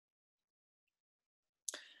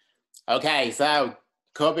Okay, so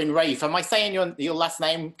Corbin Reifff. Am I saying your last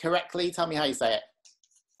name correctly? Tell me how you say it.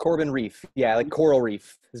 Corbin Reef. Yeah, like coral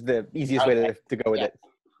reef is the easiest way Okay. to go with Yeah.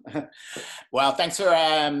 it. Well, thanks for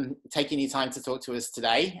taking your time to talk to us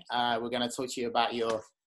today. We're going to talk to you about your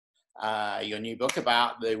new book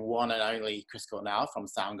about the one and only Chris Cornell from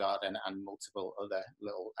Soundgarden and multiple other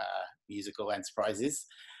little musical enterprises.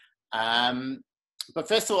 But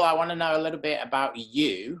first of all, I want to know a little bit about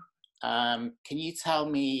you. Can you tell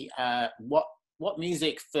me what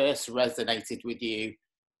music first resonated with you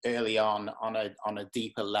early on a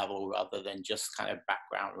deeper level rather than just kind of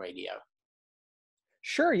background radio?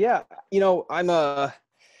 Sure, yeah.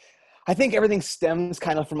 I think everything stems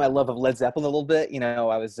kind of from my love of Led Zeppelin a little bit.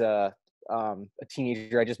 I was a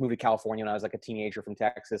teenager. I just moved to California when I was like a teenager from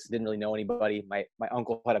Texas. Didn't really know anybody. My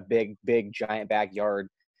uncle had a big giant backyard,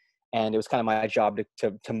 and it was kind of my job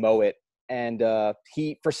to mow it. And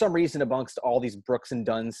he, for some reason, amongst all these Brooks and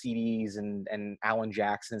Dunn CDs and Alan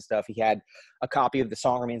Jackson and stuff, he had a copy of The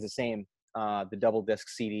Song Remains the Same, the double disc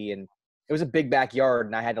CD, and it was a big backyard,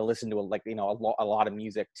 and I had to listen to a lot of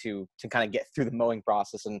music to kind of get through the mowing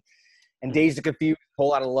process. And Dazed and Confused,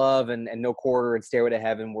 Whole Lot of Love, and No Quarter, and Stairway to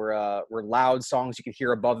Heaven were loud songs you could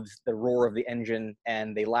hear above the roar of the engine,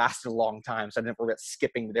 and they lasted a long time. So I didn't forget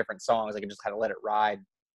skipping the different songs. I could just kind of let it ride.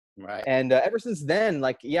 Right. And ever since then,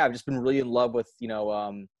 I've just been really in love with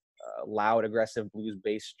loud, aggressive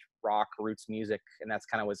blues-based rock roots music, and that's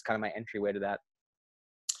was my entryway to that.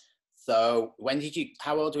 So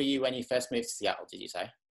how old were you when you first moved to Seattle, did you say?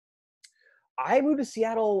 I moved to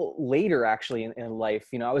Seattle later, actually, in life.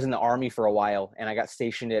 I was in the Army for a while, and I got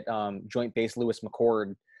stationed at Joint Base Lewis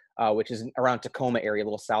McChord, which is around Tacoma area, a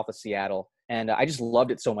little south of Seattle. And I just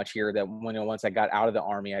loved it so much here that once I got out of the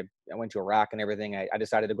Army, I went to Iraq and everything. I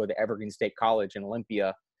decided to go to Evergreen State College in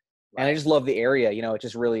Olympia. Right. And I just love the area. It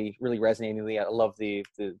just really, really resonated with me. I love the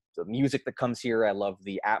music that comes here. I love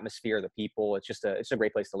the atmosphere, the people. It's a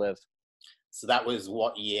great place to live. So that was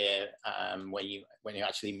what year when you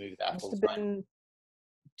actually moved there full time? Been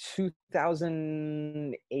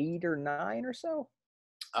 2008 or 9 or so.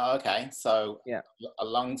 Oh, okay. So yeah, a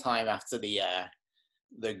long time after the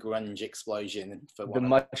grunge explosion for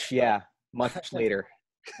much later.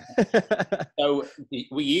 So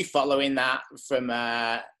were you following that from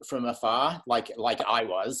afar, like I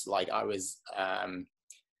was?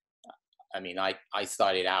 I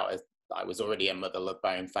started out as I was already a Mother Love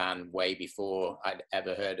Bone fan way before I'd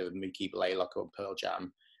ever heard of Mookie Blaylock or Pearl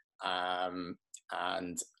Jam,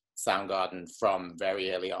 and Soundgarden from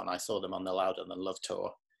very early on. I saw them on the Louder Than Love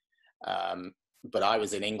tour, but I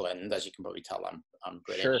was in England, as you can probably tell. I'm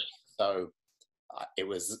British, sure. So it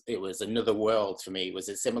was another world for me. Was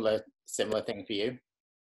it similar thing for you?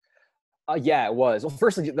 Yeah, it was. Well,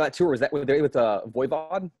 firstly, that tour was that with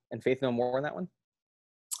Voivod and Faith No More on that one.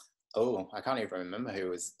 Oh, I can't even remember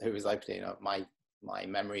who was opening up. My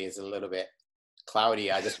memory is a little bit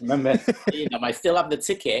cloudy. I just remember I still have the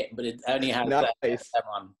ticket, but it only has them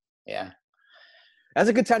on. Yeah. That's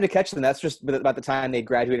a good time to catch them. That's just about the time they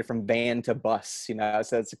graduated from band to bus, so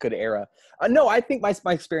that's a good era. No, I think my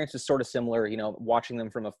experience is sort of similar, watching them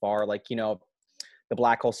from afar. The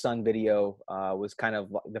Black Hole Sun video was kind of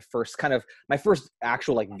my first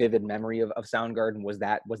actual vivid memory of Soundgarden was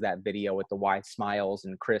that video with the wide smiles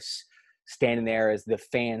and Chris standing there as the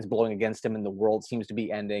fans blowing against him and the world seems to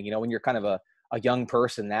be ending. When you're kind of a young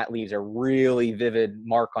person, that leaves a really vivid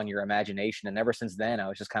mark on your imagination. And ever since then, I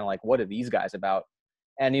was just kind of like, what are these guys about?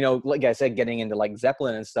 And, like I said, getting into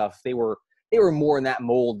Zeppelin and stuff, they were more in that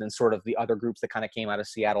mold than sort of the other groups that kind of came out of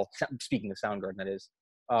Seattle. Speaking of Soundgarden, that is.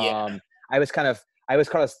 I was kind of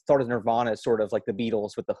thought of Nirvana as sort of like the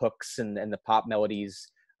Beatles with the hooks and the pop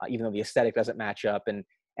melodies, even though the aesthetic doesn't match up. And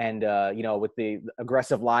with the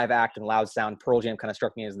aggressive live act and loud sound, Pearl Jam kind of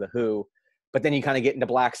struck me as the Who. But then you kind of get into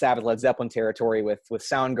Black Sabbath, Led Zeppelin territory with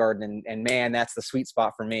Soundgarden, and man, that's the sweet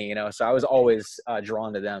spot for me. So I was always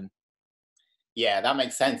drawn to them. Yeah, that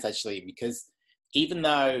makes sense actually, because even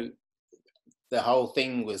though the whole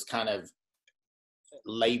thing was kind of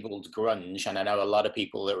labeled grunge, and I know a lot of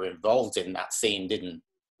people that were involved in that scene didn't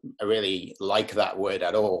really like that word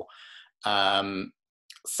at all,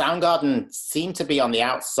 Soundgarden seemed to be on the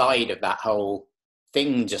outside of that whole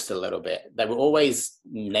thing just a little bit. They were always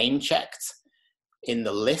name checked in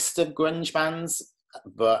the list of grunge bands,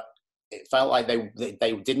 but it felt like they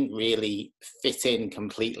didn't really fit in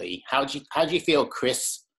completely. How do you feel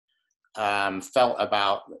Chris felt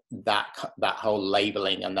about that whole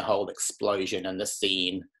labeling and the whole explosion and the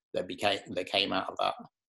scene that came out of that?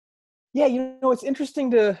 Yeah, it's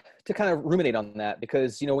interesting to kind of ruminate on that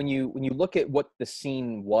because when you look at what the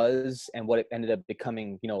scene was and what it ended up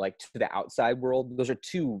becoming, like to the outside world, those are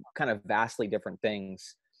two kind of vastly different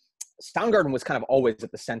things. Soundgarden was kind of always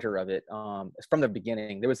at the center of it from the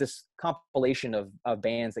beginning. There was this compilation of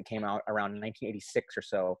bands that came out around 1986 or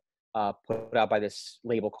so, put out by this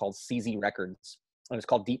label called CZ Records, and it's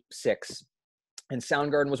called Deep Six. And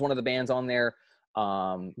Soundgarden was one of the bands on there.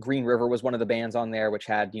 Green River was one of the bands on there, which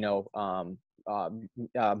had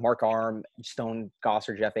Mark Arm, Stone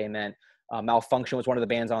Gossard, Jeff Ament. Malfunction was one of the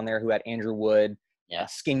bands on there who had Andrew Wood. Yeah.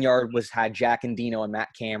 Skinyard had Jack Endino and Matt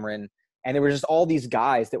Cameron. And there were just all these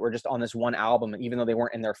guys that were just on this one album, and even though they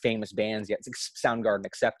weren't in their famous bands yet, Soundgarden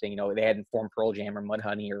accepting, they hadn't formed Pearl Jam or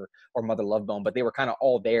Mudhoney or Mother Love Bone, but they were kind of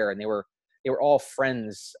all there, and they were all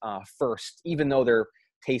friends first, even though their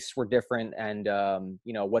tastes were different, and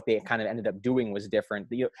what they kind of ended up doing was different.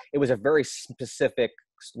 It was a very specific,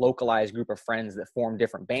 localized group of friends that formed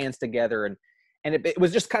different bands together, and it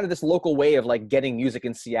was just kind of this local way of like getting music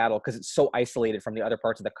in Seattle, because it's so isolated from the other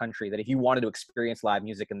parts of the country that if you wanted to experience live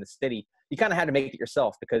music in the city, you kind of had to make it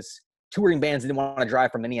yourself, because touring bands didn't want to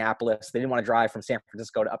drive from Minneapolis. They didn't want to drive from San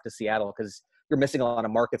Francisco up to Seattle because you're missing a lot of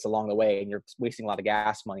markets along the way and you're wasting a lot of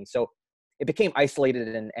gas money. So it became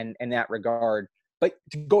isolated in that regard. But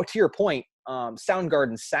to go to your point,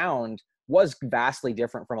 Soundgarden's sound was vastly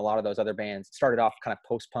different from a lot of those other bands. It started off kind of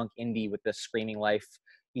post-punk indie with the Screaming Life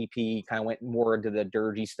EP, kind of went more into the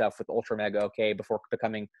dirgy stuff with Ultra Mega OK before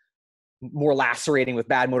becoming more lacerating with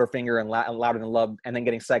Bad Motorfinger and Louder Than Love, and then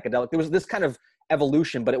getting psychedelic. There was this kind of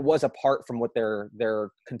evolution, but it was apart from what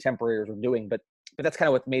their contemporaries were doing. But that's kind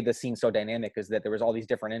of what made the scene so dynamic, is that there was all these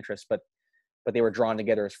different interests, but they were drawn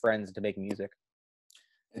together as friends to make music.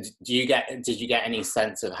 Did you get any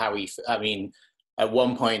sense of how I mean, at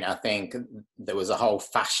one point, I think there was a whole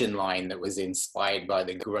fashion line that was inspired by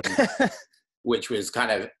the grunge, which was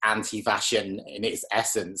kind of anti-fashion in its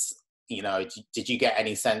essence. Did you get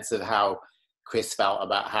any sense of how Chris felt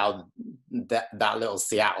about how that little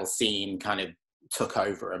Seattle scene kind of took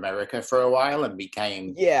over America for a while and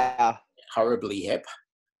became horribly hip?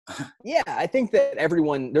 Yeah, I think that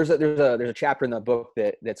everyone, there's a chapter in the book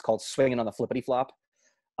that's called Swinging on the Flippity Flop.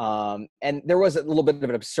 And there was a little bit of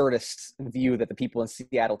an absurdist view that the people in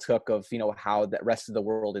Seattle took of, how the rest of the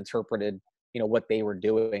world interpreted, what they were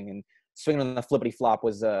doing. And Swinging on the Flippity Flop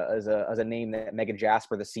was a name that Megan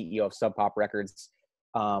Jasper, the CEO of Sub Pop Records,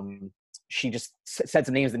 she just said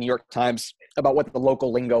some names in the New York Times about what the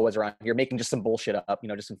local lingo was around here, making just some bullshit up,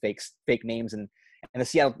 just some fake names. And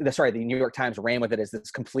the New York Times ran with it as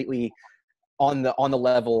this completely on the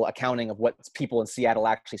level accounting of what people in Seattle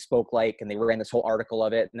actually spoke like, and they ran this whole article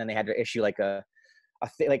of it, and then they had to issue like a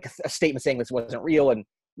statement saying this wasn't real. And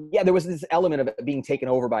yeah, there was this element of it being taken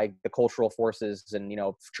over by the cultural forces, and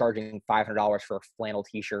charging $500 for a flannel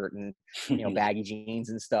T-shirt and baggy jeans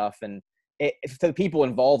and stuff. And for the people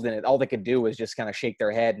involved in it, all they could do was just kind of shake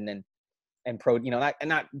their head and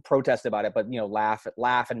not protest about it, but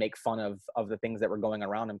laugh and make fun of the things that were going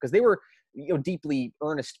around them, because they were deeply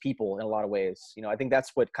earnest people in a lot of ways. I think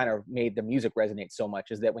that's what kind of made the music resonate so much,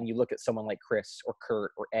 is that when you look at someone like Chris or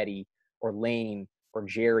Kurt or Eddie or Lane or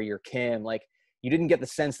Jerry or Kim, like, you didn't get the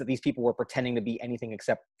sense that these people were pretending to be anything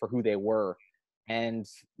except for who they were. And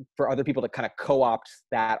for other people to kind of co-opt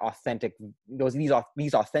that authentic,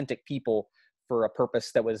 these authentic people for a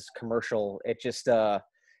purpose that was commercial, it just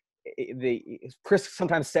Chris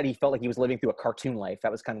sometimes said he felt like he was living through a cartoon life.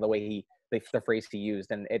 That was kind of the way the phrase he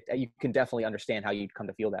used, and you can definitely understand how you'd come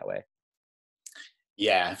to feel that way.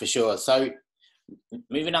 Yeah, for sure. So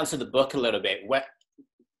moving on to the book a little bit, what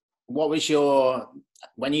was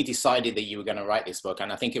when you decided that you were going to write this book?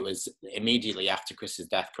 And I think it was immediately after Chris's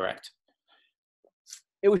death, correct?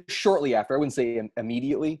 It was shortly after. I wouldn't say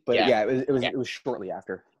immediately, but yeah, it was shortly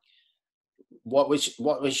after. What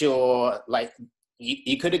was your, like,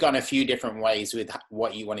 you could have gone a few different ways with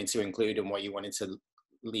what you wanted to include and what you wanted to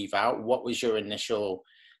leave out. What was your initial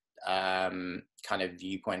kind of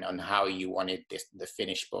viewpoint on how you wanted the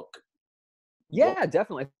finished book? Yeah,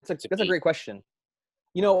 definitely. That's a great question.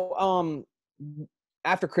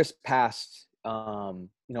 After Chris passed,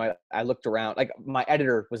 I looked around. Like, my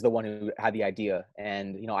editor was the one who had the idea,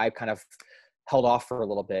 and I kind of held off for a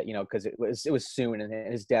little bit, because it was soon,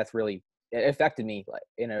 and his death really affected me, like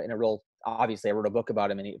in a real. Obviously, I wrote a book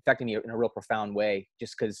about him, and it affected me in a real profound way,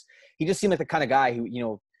 just because he just seemed like the kind of guy who,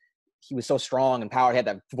 he was so strong and powerful, he had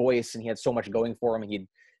that voice, and he had so much going for him. And he'd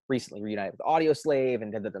recently reunited with Audioslave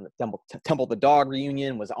and did the Temple of the Dog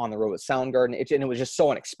reunion, was on the road with Soundgarden. And it was just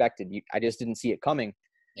so unexpected. I just didn't see it coming.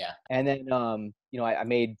 Yeah. And then, I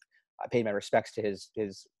made I paid my respects to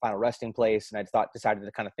his final resting place, and I decided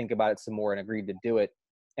to kind of think about it some more and agreed to do it.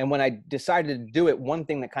 And when I decided to do it, one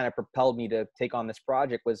thing that kind of propelled me to take on this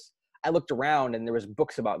project was I looked around and there was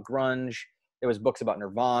books about grunge, there was books about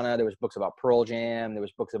Nirvana, there was books about Pearl Jam, there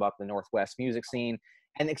was books about the Northwest music scene.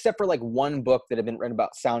 And except for like one book that had been written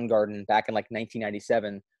about Soundgarden back in like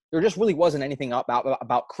 1997, there just really wasn't anything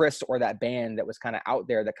about Chris or that band that was kind of out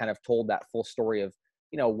there that kind of told that full story of,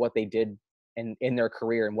 you know, what they did in their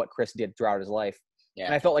career and what Chris did throughout his life. Yeah.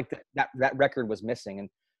 And I felt like that record was missing. And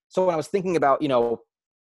so when I was thinking about, you know,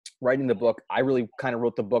 writing the book, I really kind of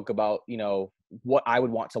wrote the book about, you know, what I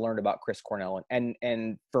would want to learn about Chris Cornell.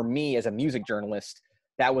 And for me as a music journalist,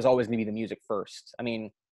 that was always going to be the music first. I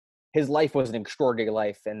mean, his life was an extraordinary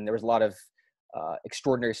life, and there was a lot of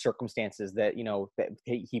extraordinary circumstances that, you know, that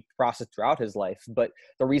he processed throughout his life. But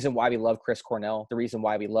the reason why we love Chris Cornell, the reason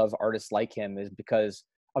why we love artists like him, is because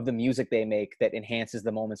of the music they make that enhances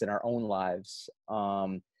the moments in our own lives.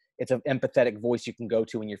 It's an empathetic voice you can go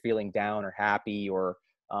to when you're feeling down or happy or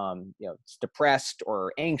you know, depressed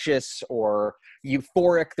or anxious or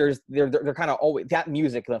euphoric. They're kind of always that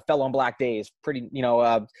music. The Fell on Black Days, pretty, you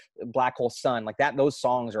know, Black Hole Sun, like that. Those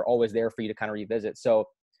songs are always there for you to kind of revisit. So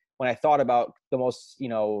when I thought about the most, you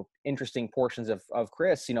know, interesting portions of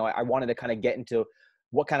Chris, you know, I wanted to kind of get into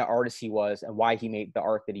what kind of artist he was and why he made the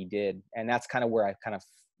art that he did, and that's kind of where I kind of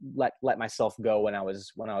let myself go when I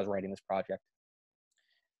was writing this project.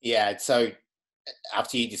 Yeah. So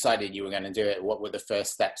after you decided you were going to do it, what were the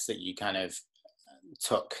first steps that you kind of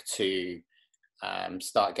took to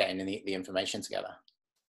start getting the information together?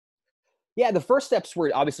 Yeah, the first steps were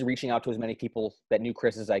obviously reaching out to as many people that knew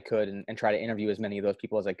Chris as I could, and try to interview as many of those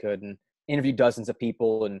people as I could, and interviewed dozens of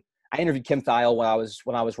people. And I interviewed Kim Thiel when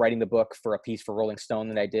I was writing the book for a piece for Rolling Stone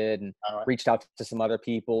that I did, and reached out to some other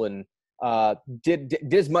people, and did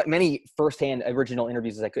as many firsthand original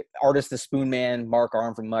interviews as I could. Artist the Spoon Man, Mark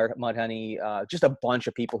Arm from Mudhoney, just a bunch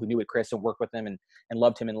of people who knew Chris and worked with him and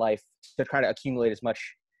loved him in life, to try to accumulate as much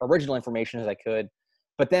original information as I could.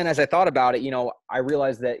 But then as I thought about it, you know, I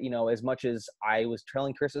realized that, you know, as much as I was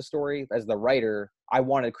telling Chris's story as the writer, I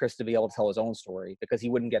wanted Chris to be able to tell his own story because he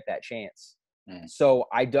wouldn't get that chance. So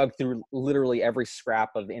I dug through literally every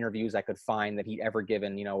scrap of interviews I could find that he'd ever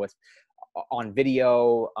given, you know, with on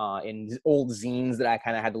video, in old zines that I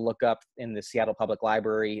kind of had to look up in the Seattle Public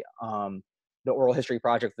Library, the Oral History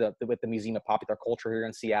Project with the Museum of Popular Culture here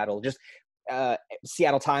in Seattle, just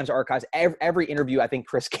Seattle Times archives. Every interview I think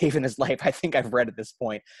Chris gave in his life, I think I've read at this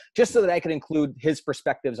point, just so that I could include his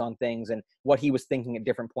perspectives on things and what he was thinking at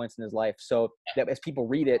different points in his life, so that as people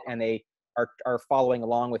read it and they are following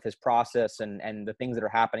along with his process and the things that are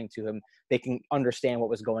happening to him, they can understand what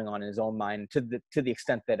was going on in his own mind to the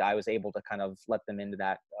extent that I was able to kind of let them into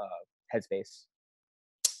that headspace.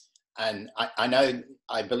 And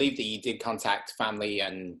I believe that you did contact family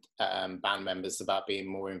and band members about being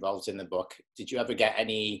more involved in the book. Did you ever get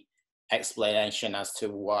any explanation as to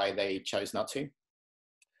why they chose not to?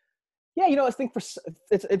 Yeah, you know, I think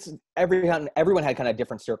it's everyone had kind of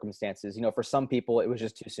different circumstances. You know, for some people it was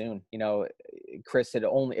just too soon. You know,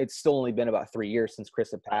 it's still only been about 3 years since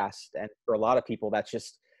Chris had passed, and for a lot of people, that's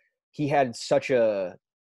just he made such a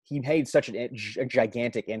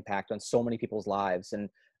gigantic impact on so many people's lives, and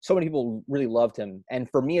so many people really loved him. And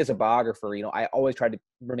for me as a biographer, you know, I always tried to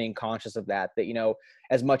remain conscious of that, you know,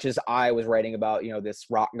 as much as I was writing about, you know, this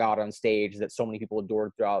rock god on stage that so many people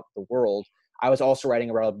adored throughout the world, I was also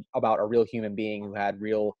writing about a real human being who had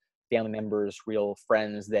real family members, real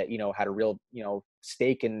friends that, you know, had a real, you know,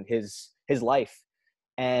 stake in his life.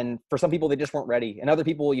 And for some people, they just weren't ready. And other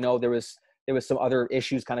people, you know, there was some other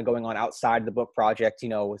issues kind of going on outside the book project, you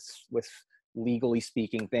know, with legally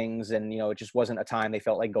speaking things. And, you know, it just wasn't a time they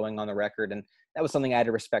felt like going on the record. And that was something I had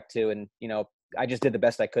to respect too. And, you know, I just did the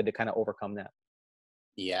best I could to kind of overcome that.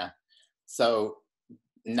 Yeah. So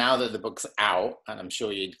now that the book's out, and I'm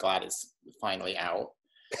sure you're glad it's finally out.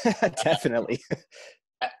 Definitely.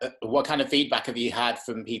 What kind of feedback have you had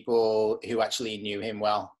from people who actually knew him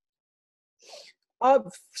well?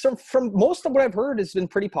 So from most of what I've heard, it's been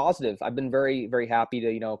pretty positive. I've been very, very happy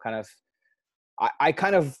to, you know, kind of,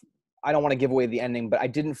 I don't want to give away the ending, but I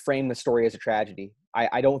didn't frame the story as a tragedy.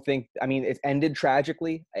 I don't think, I mean, it ended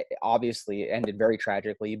tragically. Obviously, it ended very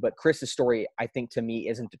tragically, but Chris's story, I think to me,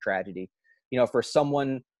 isn't a tragedy. You know, for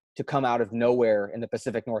someone to come out of nowhere in the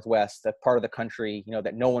Pacific Northwest, that part of the country, you know,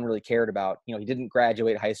 that no one really cared about. You know, he didn't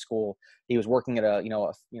graduate high school. He was working at a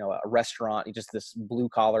restaurant. He's just this blue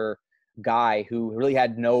collar guy who really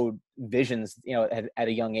had no visions, you know, at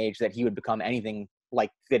a young age that he would become anything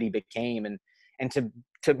like that he became. And to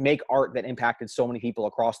to make art that impacted so many people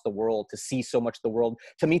across the world, to see so much of the world,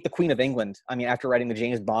 to meet the Queen of England. I mean, after writing the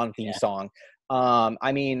James Bond theme song,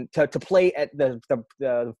 I mean, to play at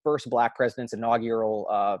the first Black president's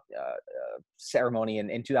inaugural ceremony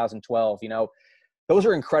in 2012, you know, those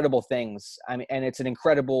are incredible things. I mean, and it's an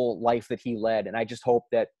incredible life that he led. And I just hope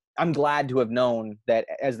that, I'm glad to have known that,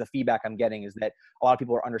 as the feedback I'm getting is that a lot of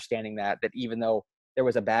people are understanding that even though there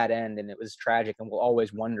was a bad end and it was tragic, and we'll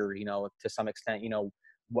always wonder, you know, to some extent, you know,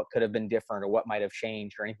 what could have been different or what might have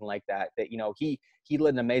changed or anything like that, that, you know, he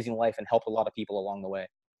led an amazing life and helped a lot of people along the way.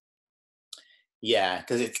 Yeah,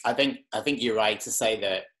 because I think you're right to say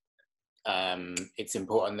that it's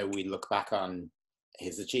important that we look back on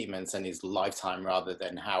his achievements and his lifetime rather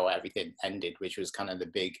than how everything ended, which was kind of the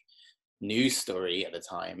big news story at the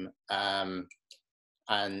time. And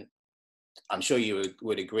I'm sure you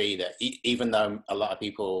would agree that even though a lot of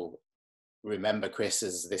people remember Chris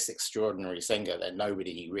as this extraordinary singer that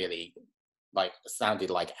nobody really sounded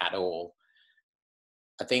like at all,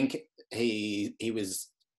 I think he was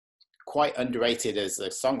quite underrated as a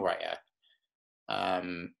songwriter.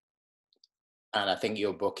 And I think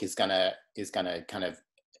your book is gonna kind of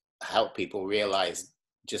help people realize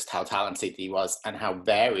just how talented he was and how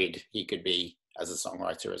varied he could be as a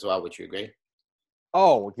songwriter as well. Would you agree?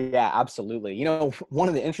 Oh yeah, absolutely. You know, one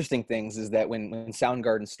of the interesting things is that when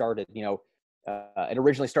Soundgarden started, you know, it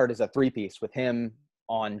originally started as a 3-piece with him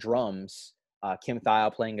on drums, Kim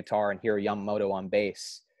Thayil playing guitar, and Hiro Yamamoto on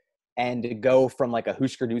bass. And to go from like a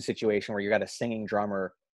Husker Du situation where you got a singing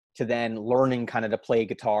drummer to then learning kind of to play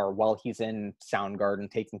guitar while he's in Soundgarden,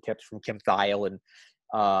 taking tips from Kim Thayil and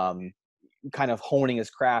kind of honing his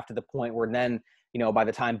craft to the point where then, you know, by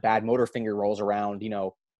the time Bad Motorfinger rolls around, you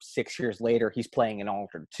know, 6 years later, he's playing in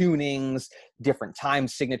altered tunings, different time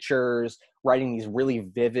signatures, writing these really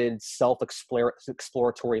vivid,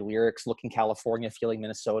 self-exploratory lyrics, looking California, feeling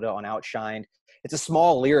Minnesota on Outshined. It's a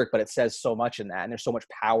small lyric, but it says so much in that. And there's so much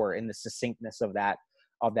power in the succinctness of that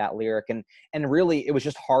lyric. And really, it was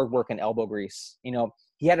just hard work and elbow grease. You know,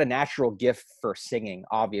 he had a natural gift for singing,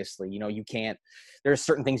 obviously. You know, there's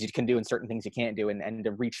certain things you can do and certain things you can't do. And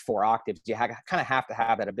to reach 4 octaves, you kind of have to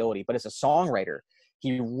have that ability. But as a songwriter,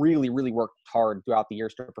 he really, really worked hard throughout the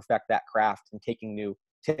years to perfect that craft and taking new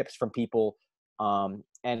tips from people and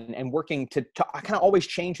working to kind of always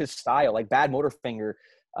change his style. Like Bad Motorfinger,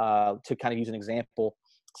 to kind of use an example,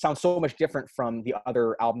 sounds so much different from the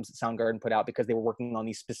other albums that Soundgarden put out because they were working on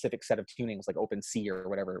these specific set of tunings like Open C or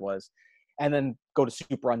whatever it was. And then go to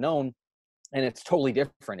Super Unknown, and it's totally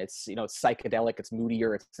different. It's, you know, it's psychedelic, it's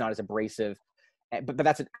moodier, it's not as abrasive. But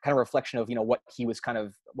that's a kind of reflection of, you know, what he was kind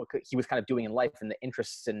of doing in life and the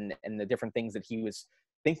interests and the different things that he was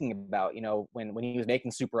thinking about. You know, when he was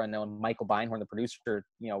making Super Unknown, Michael Beinhorn, the producer,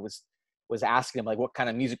 you know, was asking him, like, what kind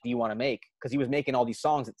of music do you want to make? Because he was making all these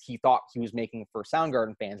songs that he thought he was making for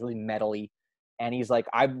Soundgarden fans, really metally. And he's like,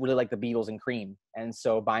 I really like the Beatles and Cream. And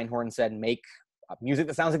so Beinhorn said, make music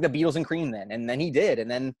that sounds like the Beatles and Cream then. And then he did.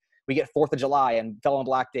 And then we get 4th of July and Fell on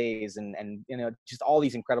Black Days and you know, just all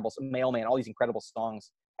these incredible, Mailman, all these incredible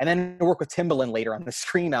songs. And then to work with Timbaland later on the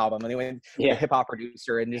Scream album, and they went with a hip hop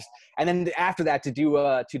producer, and then after that to do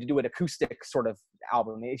an acoustic sort of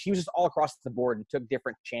album. He was just all across the board and took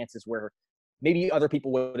different chances where maybe other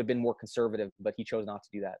people would have been more conservative, but he chose not to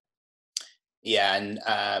do that. Yeah,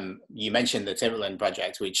 and you mentioned the Timbaland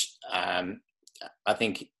project, which I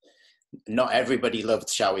think not everybody loved,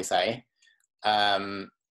 shall we say.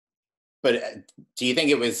 But do you think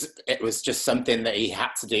it was just something that he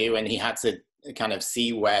had to do, and he had to kind of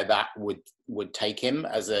see where that would take him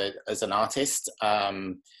as an artist,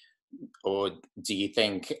 or do you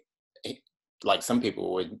think, like some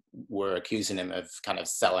people were accusing him of kind of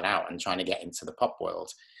selling out and trying to get into the pop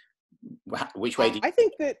world? Which way do you? I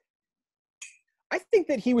think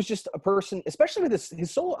that he was just a person, especially with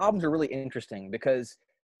his solo albums are really interesting because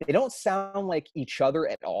they don't sound like each other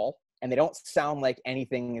at all. And they don't sound like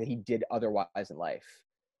anything that he did otherwise in life.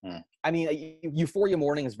 I mean, Euphoria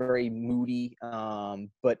Morning is very moody,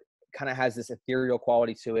 but kind of has this ethereal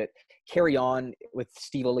quality to it. Carry On with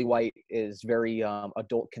Steve Lillywhite is very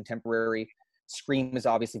adult contemporary. Scream is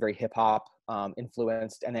obviously very hip hop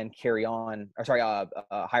influenced, and then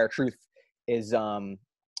Higher Truth is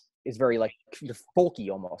very like folky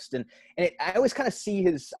almost. And I always kind of see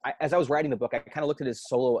as I was writing the book, I kind of looked at his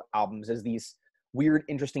solo albums as these weird,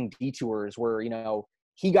 interesting detours where, you know,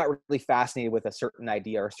 he got really fascinated with a certain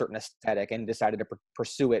idea or a certain aesthetic and decided to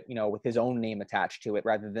pursue it, you know, with his own name attached to it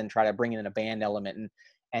rather than try to bring in a band element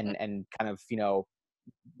and kind of, you know,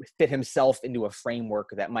 fit himself into a framework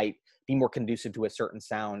that might be more conducive to a certain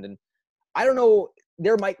sound. And I don't know,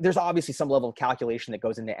 there's obviously some level of calculation that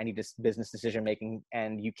goes into any business decision making,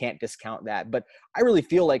 and you can't discount that. But I really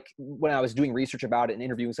feel like when I was doing research about it and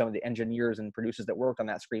interviewing some of the engineers and producers that worked on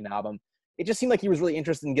that Scream album, it just seemed like he was really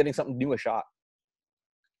interested in giving something new a shot.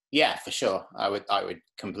 Yeah, for sure. I would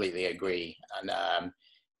completely agree.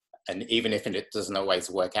 And even if it doesn't always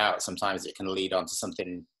work out, sometimes it can lead on to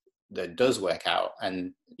something that does work out,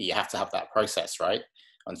 and you have to have that process, right?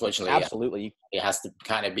 Unfortunately, Absolutely, it has to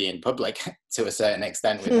kind of be in public to a certain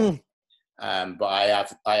extent with it.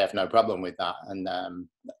 But I have no problem with that, and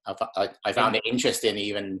I found it interesting,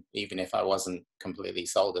 even if I wasn't completely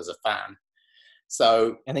sold as a fan.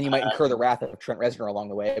 So, and then you might incur the wrath of Trent Reznor along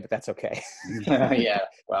the way, but that's okay. Yeah,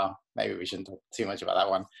 well, maybe we shouldn't talk too much about that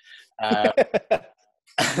one,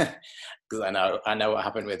 because I know what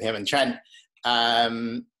happened with him and Trent.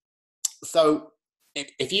 So,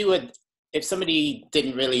 if somebody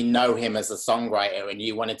didn't really know him as a songwriter and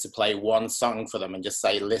you wanted to play one song for them and just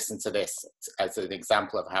say, listen to this as an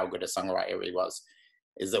example of how good a songwriter he was,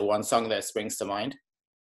 is there one song that springs to mind?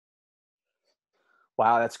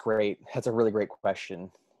 Wow, that's great. That's a really great question.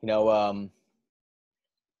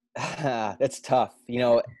 That's tough.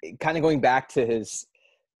 Kind of going back to his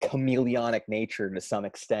chameleonic nature to some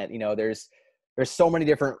extent. There's so many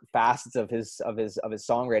different facets of his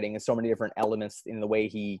songwriting and so many different elements in the way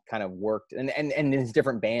he kind of worked and his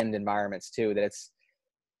different band environments too, that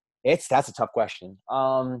that's a tough question.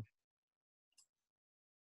 Can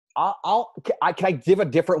I give a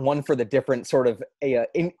different one for the different sort of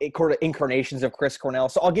incarnations of Chris Cornell?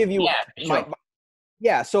 So I'll give you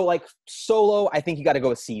so like solo, I think you got to go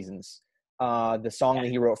with Seasons, the song that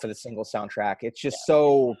he wrote for the single soundtrack. It's just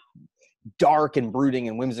so dark and brooding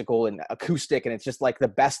and whimsical and acoustic, and it's just like the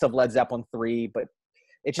best of Led Zeppelin 3, but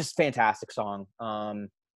it's just a fantastic song.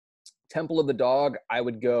 Temple of the Dog, I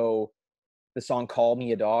would go the song Call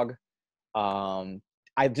Me a Dog. If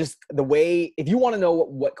you want to know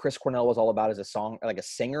what Chris Cornell was all about as a song, like a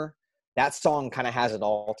singer, that song kind of has it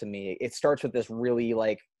all to me. It starts with this really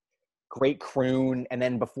like great croon, and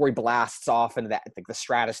then before he blasts off into that, like the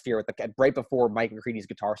stratosphere with right before Mike McCready's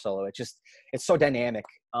guitar solo, it's so dynamic.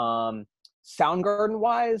 Soundgarden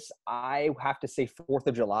wise, I have to say 4th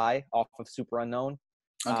of July off of Super Unknown.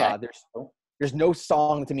 Okay. There's no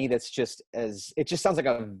song to me that's it just sounds like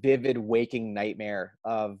a vivid waking nightmare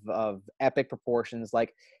of epic proportions.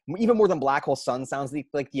 Like even more than Black Hole Sun sounds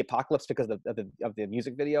like the apocalypse because of the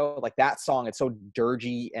music video. Like that song, it's so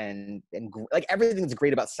dirgy and like everything that's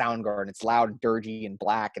great about Soundgarden. It's loud, dirgy, and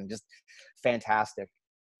black, and just fantastic.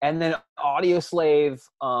 And then Audio Slave,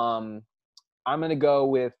 I'm gonna go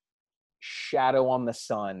with Shadow on the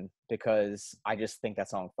Sun because I just think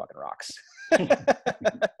that song fucking rocks.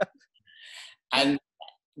 And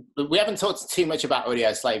we haven't talked too much about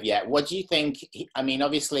Audio Slave yet. What do you think? I mean,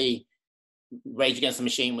 obviously, Rage Against the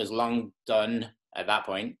Machine was long done at that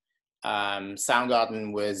point.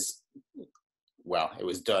 Soundgarden was, well, it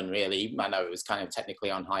was done really. I know it was kind of technically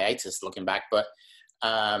on hiatus looking back, but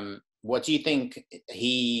what do you think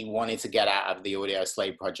he wanted to get out of the Audio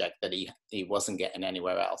Slave project that he wasn't getting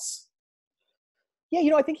anywhere else?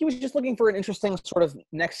 Yeah, I think he was just looking for an interesting sort of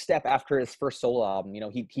next step after his first solo album.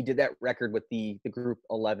 He did that record with the group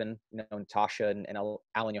 11, Natasha and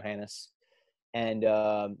Alan Johannes. And,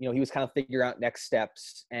 he was kind of figuring out next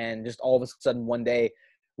steps. And just all of a sudden one day,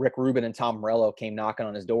 Rick Rubin and Tom Morello came knocking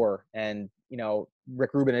on his door. And,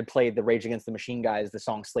 Rick Rubin had played the Rage Against the Machine guys, the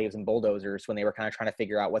song Slaves and Bulldozers, when they were kind of trying to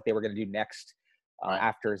figure out what they were going to do next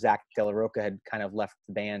after Zach De La Rocha had kind of left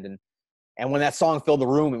the band. And when that song filled the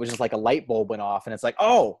room, it was just like a light bulb went off, and it's like,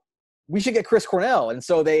 oh, we should get Chris Cornell. And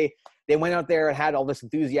so they went out there and had all this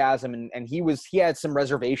enthusiasm, and he had some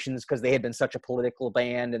reservations because they had been such a political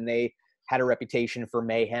band and they had a reputation for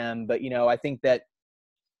mayhem. But, I think that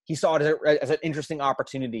he saw it as an interesting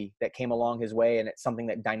opportunity that came along his way, and it's something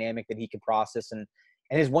that dynamic that he could process. And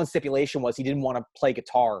his one stipulation was he didn't want to play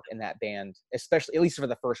guitar in that band, especially at least for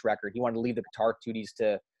the first record. He wanted to leave the guitar duties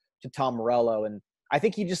to Tom Morello. And I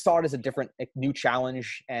think he just saw it as a different, new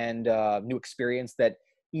challenge and new experience that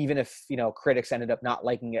even if, critics ended up not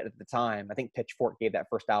liking it at the time, I think Pitchfork gave that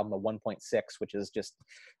first album a 1.6, which is just,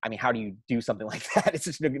 I mean, how do you do something like that? It's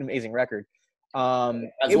just an amazing record.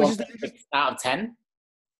 It was just out of 10?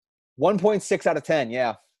 1.6 out of 10.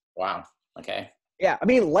 Yeah. Wow. Okay. Yeah. I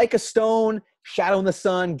mean, Like a Stone, Shadow in the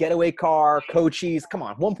Sun, Getaway Car, Cochise. Come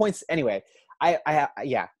on. 1 point. Anyway,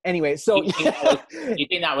 yeah. Anyway, so. You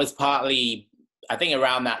think that was partly, I think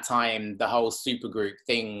around that time, the whole supergroup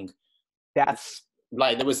thing. That's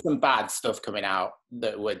like, there was some bad stuff coming out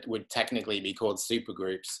that would technically be called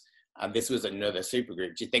supergroups. And this was another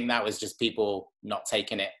supergroup. Do you think that was just people not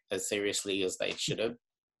taking it as seriously as they should have?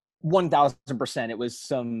 1000%. It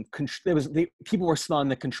was people were smelling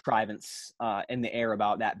the contrivance in the air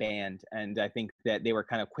about that band. And I think that they were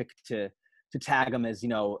kind of quick to tag them as, you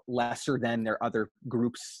know, lesser than their other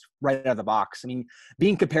groups right out of the box. I mean,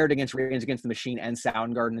 being compared against Rage Against the Machine and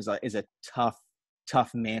Soundgarden is a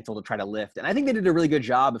tough mantle to try to lift. And I think they did a really good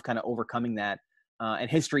job of kind of overcoming that. And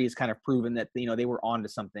history has kind of proven that, you know, they were onto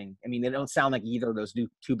something. I mean, they don't sound like either of those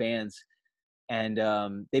two bands.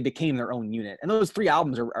 And they became their own unit. And those 3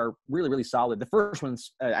 albums are really, really solid. The first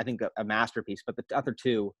one's, I think, a masterpiece. But the other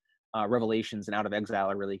 2, Revelations and Out of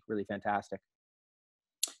Exile, are really, really fantastic.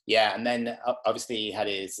 Yeah, and then obviously he had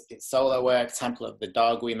his solo work, Temple of the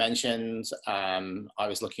Dog, we mentioned. I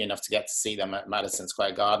was lucky enough to get to see them at Madison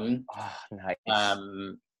Square Garden. Oh, nice.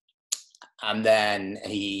 And then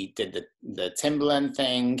he did the Timbaland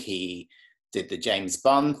thing. He did the James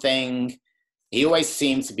Bond thing. He always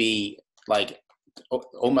seemed to be like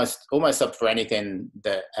almost up for anything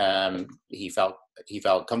that he felt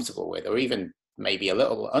comfortable with, or even maybe a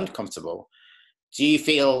little uncomfortable. Do you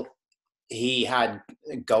feel he had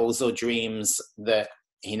goals or dreams that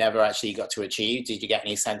he never actually got to achieve? Did you get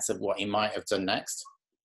any sense of what he might have done next?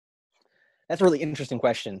 That's a really interesting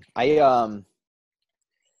question.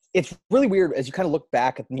 It's really weird as you kind of look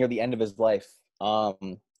back at near the end of his life.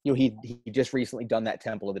 You know, he just recently done that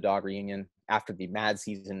Temple of the Dog reunion after the Mad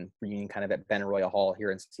Season reunion, kind of at Benaroya Hall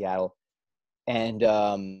here in Seattle. And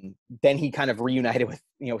then he kind of reunited with,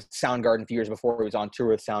 you know, Soundgarden a few years before. He was on tour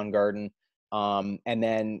with Soundgarden. And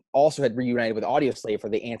then also had reunited with Audioslave for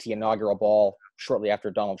the anti-inaugural ball shortly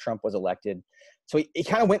after Donald Trump was elected. So he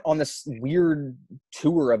kind of went on this weird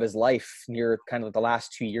tour of his life near kind of the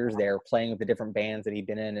last 2 years there, playing with the different bands that he'd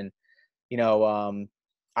been in. And, you know,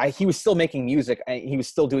 he was still making music. He was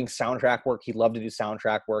still doing soundtrack work. He loved to do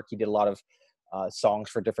soundtrack work. He did a lot of songs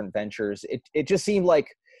for different ventures. It just seemed like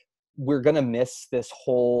we're going to miss this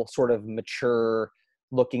whole sort of mature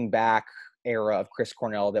looking back era of Chris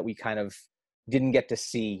Cornell that we kind of didn't get to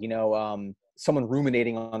see, you know, someone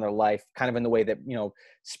ruminating on their life kind of in the way that, you know,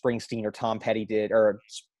 Springsteen or Tom Petty did, or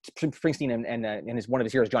Springsteen and one of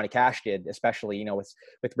his heroes, Johnny Cash, did, especially, you know, with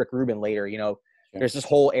Rick Rubin later. You know, there's this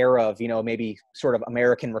whole era of, you know, maybe sort of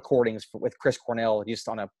American recordings with Chris Cornell just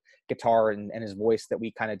on a guitar and his voice that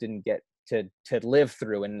we kind of didn't get to live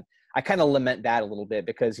through. And I kind of lament that a little bit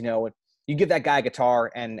because, you know, you give that guy a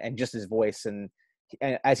guitar and just his voice, and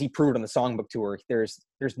as he proved on the Songbook tour, there's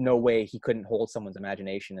no way he couldn't hold someone's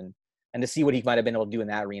imagination, and to see what he might have been able to do in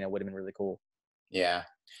that arena would have been really cool. Yeah.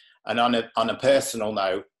 And on a personal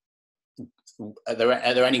note, are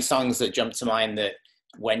there any songs that jump to mind that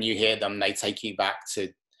when you hear them, they take you back to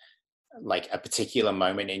like a particular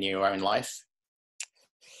moment in your own life?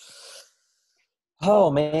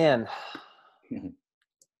 Oh man.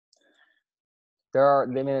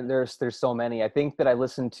 There's so many. I think that I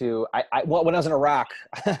listened to, when I was in Iraq,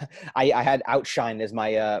 I had Outshine as my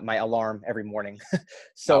alarm every morning.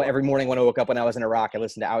 So every morning when I woke up when I was in Iraq, I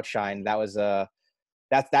listened to Outshine. That was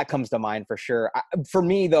that comes to mind for sure. For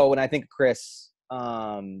me though, when I think of Chris,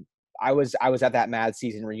 I was at that Mad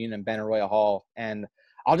Season reunion in Benaroya Hall, and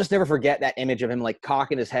I'll just never forget that image of him like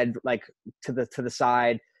cocking his head like to the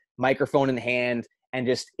side, microphone in hand. And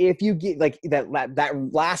just, if you get like that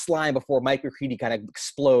last line before Mike McCready kind of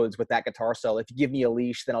explodes with that guitar solo, if you give me a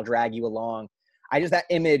leash, then I'll drag you along. That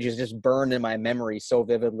image is just burned in my memory so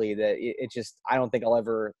vividly that it just, I don't think I'll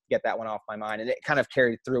ever get that one off my mind. And it kind of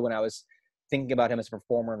carried through when I was thinking about him as a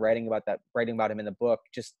performer and writing about him in the book.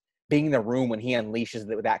 Just being in the room when he unleashes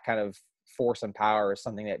that kind of force and power is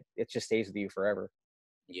something that it just stays with you forever.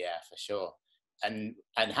 Yeah, for sure. And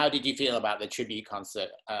how did you feel about the tribute concert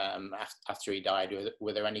after he died?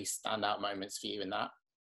 Were there any standout moments for you in that?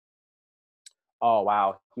 Oh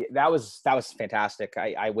wow, yeah, that was fantastic.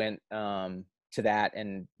 I went to that,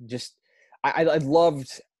 and just I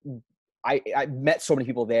loved. I met so many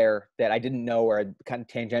people there that I didn't know, or I kind of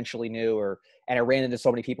tangentially knew, and I ran into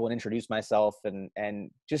so many people and introduced myself, and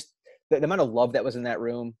just the amount of love that was in that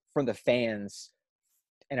room from the fans.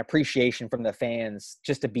 An appreciation from the fans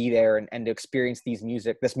just to be there and to experience this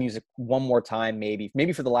music one more time, maybe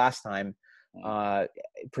for the last time,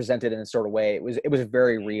 presented in a sort of way. It was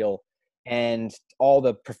very real, and all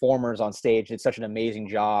the performers on stage did such an amazing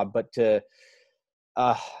job. But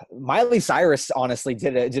Miley Cyrus honestly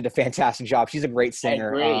did a fantastic job. She's a great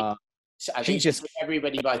singer. I think she just took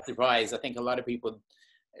everybody by surprise. I think a lot of people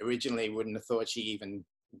originally wouldn't have thought she even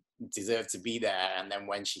deserved to be there, and then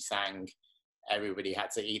when she sang, everybody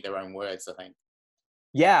had to eat their own words, I think.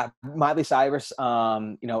 Yeah, Miley Cyrus.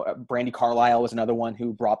 Brandi Carlile was another one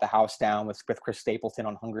who brought the house down with Chris Stapleton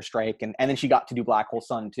on Hunger Strike, and then she got to do Black Hole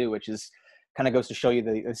Sun too, which is kind of goes to show you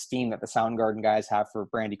the esteem that the Soundgarden guys have for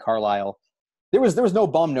Brandi Carlile. There was no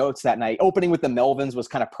bum notes that night. Opening with the Melvins was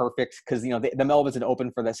kind of perfect because, you know, the Melvins had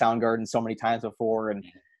opened for the Soundgarden so many times before, and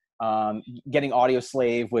getting Audio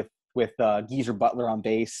Slave with Geezer Butler on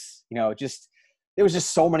bass, you know, there was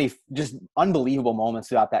just so many just unbelievable moments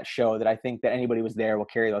throughout that show that I think that anybody who was there will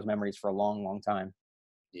carry those memories for a long, long time.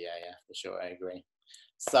 Yeah, for sure. I agree.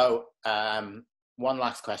 So one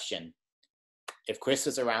last question. If Chris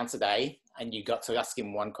was around today and you got to ask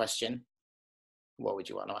him one question, what would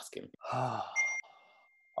you want to ask him?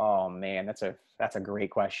 Oh man, that's a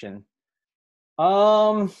great question.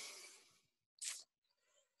 You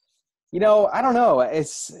know, I don't know.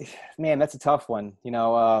 That's a tough one. You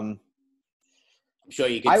know, I'm sure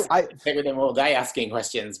you could sit with him all day asking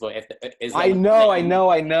questions, but I know.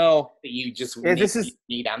 That you just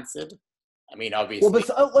need answered. I mean, obviously. Well,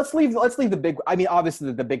 but let's leave the big. I mean,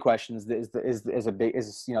 obviously the big question is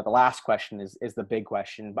you know, the last question is the big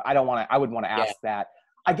question. But I wouldn't want to ask that.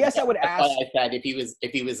 I guess I would ask. That's why I said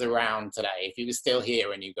if he was around today, if he was still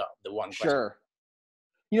here and you got the one question. Sure.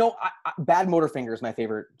 You know, Bad Motorfinger is my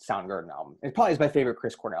favorite Soundgarden album. It probably is my favorite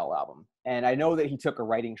Chris Cornell album. And I know that he took a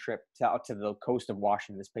writing trip out to the coast of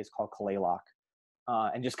Washington, this place called Kalaloch,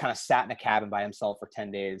 and just kind of sat in a cabin by himself for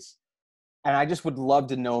 10 days. And I just would love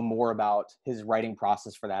to know more about his writing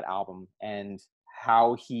process for that album and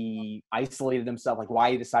how he isolated himself, like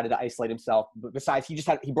why he decided to isolate himself. But besides, he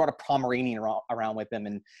brought a Pomeranian around with him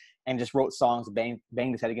and just wrote songs, banged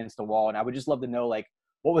his head against the wall. And I would just love to know, like,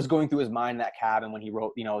 what was going through his mind in that cabin when he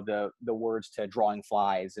wrote, you know, the words to Drawing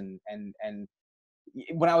Flies. And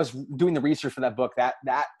when I was doing the research for that book,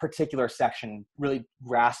 that particular section really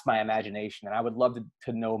grasped my imagination. And I would love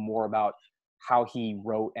to know more about how he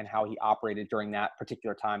wrote and how he operated during that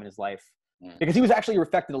particular time in his life. Because he was actually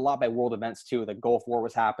affected a lot by world events too. The Gulf War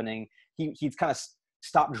was happening. He's kind of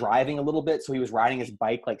stopped driving a little bit. So he was riding his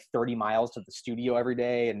bike like 30 miles to the studio every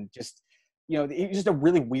day, and just, you know, it was just a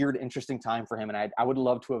really weird, interesting time for him. And I would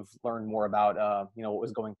love to have learned more about, you know, what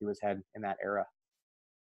was going through his head in that era.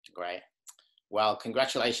 Great. Well,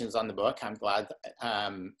 congratulations on the book. I'm glad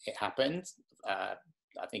it happened. I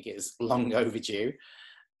think it's long overdue.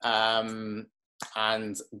 And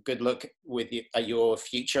good luck with your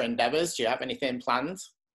future endeavors. Do you have anything planned?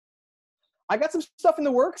 I got some stuff in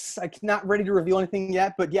the works. I'm not ready to reveal anything cooking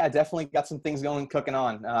yet, but yeah, definitely got some things cooking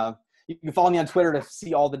on. You can follow me on Twitter to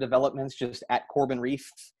see all the developments, just at CORBIN REIFF.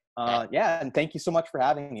 Yeah, and thank you so much for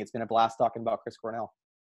having me. It's been a blast talking about Chris Cornell.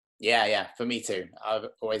 Yeah, for me too. I've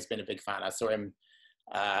always been a big fan. I saw him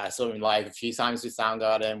live a few times with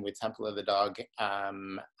Soundgarden, with Temple of the Dog,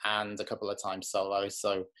 and a couple of times solo.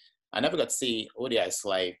 So I never got to see Audio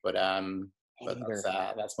Slave, but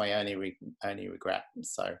that's my only regret.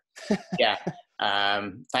 So yeah,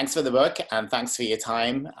 thanks for the book and thanks for your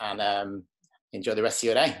time, and enjoy the rest of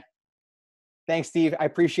your day. Thanks, Steve. I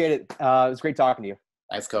appreciate it. It was great talking to you.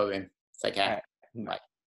 Thanks, Corbin. Take care. Right. Bye.